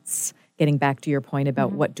response. Getting back to your point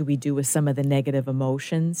about what do we do with some of the negative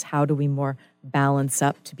emotions? How do we more balance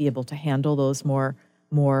up to be able to handle those more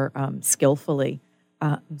skillfully?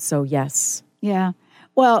 So yes. Yeah.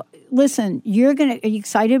 Well, listen, are you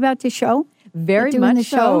excited about the show? Very much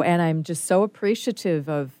so, and I'm just so appreciative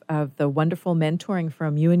of the wonderful mentoring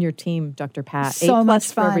from you and your team, Dr. Pat. So A+ much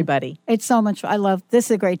fun for everybody. It's so much fun. This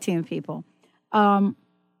is a great team of people. I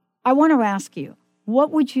want to ask you,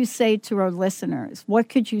 what would you say to our listeners? What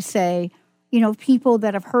could you say, you know, people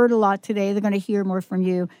that have heard a lot today, they're going to hear more from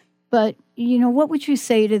you, but, you know, what would you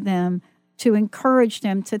say to them to encourage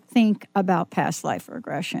them to think about past life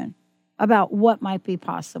regression, about what might be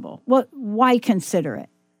possible? Why consider it?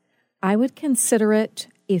 I would consider it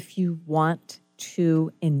if you want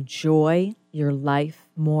to enjoy your life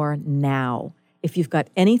more now. If you've got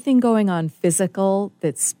anything going on physical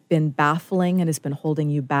that's been baffling and has been holding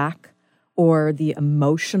you back, or the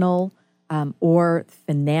emotional or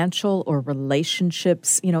financial or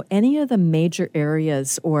relationships, you know, any of the major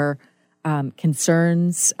areas or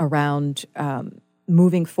concerns around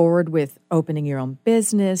moving forward with opening your own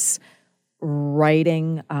business,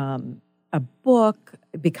 writing a book,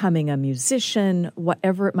 becoming a musician,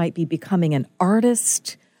 whatever it might be, becoming an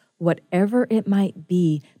artist, whatever it might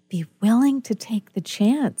be willing to take the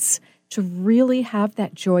chance to really have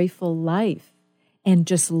that joyful life and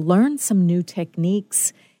just learn some new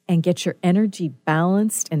techniques and get your energy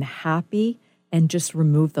balanced and happy and just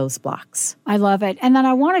remove those blocks. I love it. And then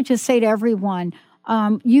I want to just say to everyone,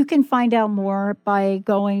 you can find out more by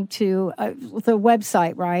going to the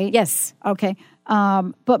website, right? Yes. Okay.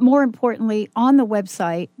 But more importantly, on the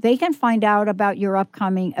website, they can find out about your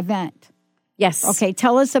upcoming event. Yes. Okay.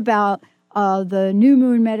 Tell us about the new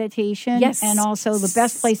moon meditation. Yes. And also the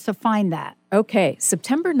best place to find that. Okay.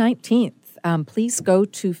 September 19th. Please go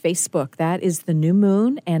to Facebook. That is the new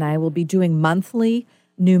moon. And I will be doing monthly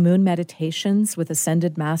new moon meditations with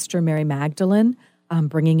Ascended Master Mary Magdalene,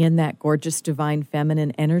 bringing in that gorgeous divine feminine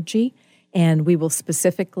energy. And we will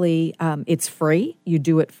specifically, it's free. You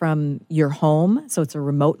do it from your home. So it's a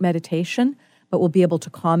remote meditation, but we'll be able to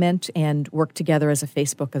comment and work together as a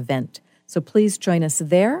Facebook event. So please join us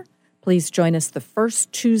there. Please join us the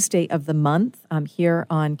first Tuesday of the month here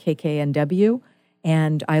on KKNW.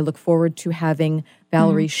 And I look forward to having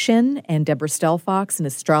Valerie Shin and Deborah Stelfox, an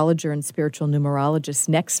astrologer and spiritual numerologist,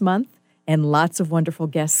 next month, and lots of wonderful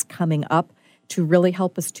guests coming up to really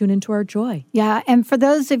help us tune into our joy. Yeah, and for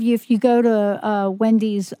those of you, if you go to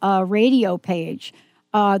Wendy's radio page,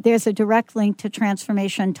 there's a direct link to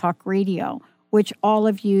Transformation Talk Radio, which all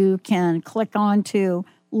of you can click on to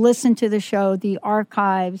listen to the show, the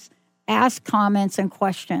archives, ask comments and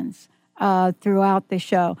questions throughout the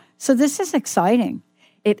show. So this is exciting.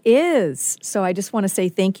 It is. So I just want to say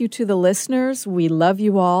thank you to the listeners. We love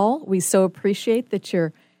you all. We so appreciate that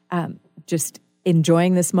you're just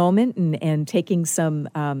enjoying this moment and taking some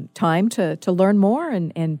time to learn more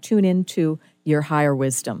and tune into your higher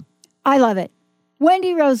wisdom. I love it.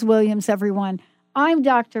 Wendy Rose Williams, everyone. I'm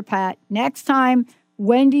Dr. Pat. Next time,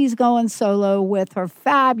 Wendy's going solo with her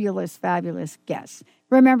fabulous, fabulous guests.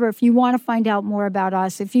 Remember, if you want to find out more about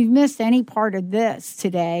us, if you've missed any part of this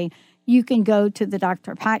today, you can go to the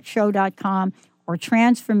drpatshow.com or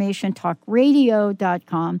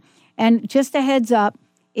transformationtalkradio.com. And just a heads up,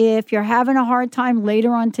 if you're having a hard time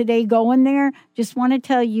later on today going there, just want to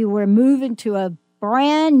tell you we're moving to a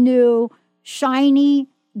brand new, shiny,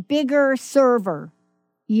 bigger server.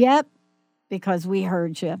 Yep, because we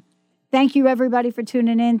heard you. Thank you, everybody, for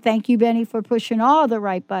tuning in. Thank you, Benny, for pushing all the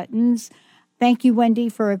right buttons. Thank you, Wendy,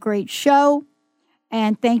 for a great show.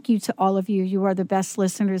 And thank you to all of you. You are the best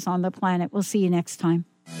listeners on the planet. We'll see you next time.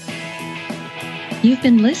 You've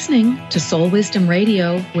been listening to Soul Wisdom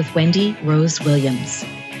Radio with Wendy Rose Williams.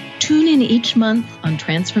 Tune in each month on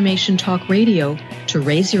Transformation Talk Radio to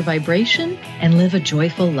raise your vibration and live a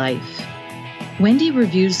joyful life. Wendy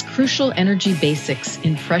reviews crucial energy basics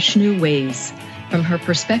in fresh new ways from her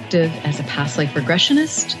perspective as a past life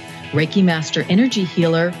regressionist, Reiki master energy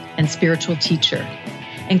healer, and spiritual teacher,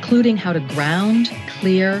 including how to ground,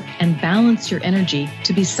 clear, and balance your energy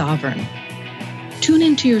to be sovereign. Tune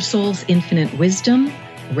into your soul's infinite wisdom,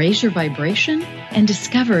 raise your vibration, and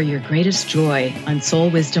discover your greatest joy on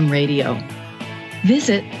Soul Wisdom Radio.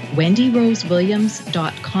 Visit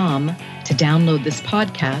wendyrosewilliams.com to download this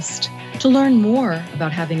podcast, to learn more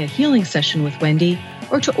about having a healing session with Wendy,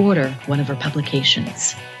 or to order one of her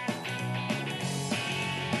publications.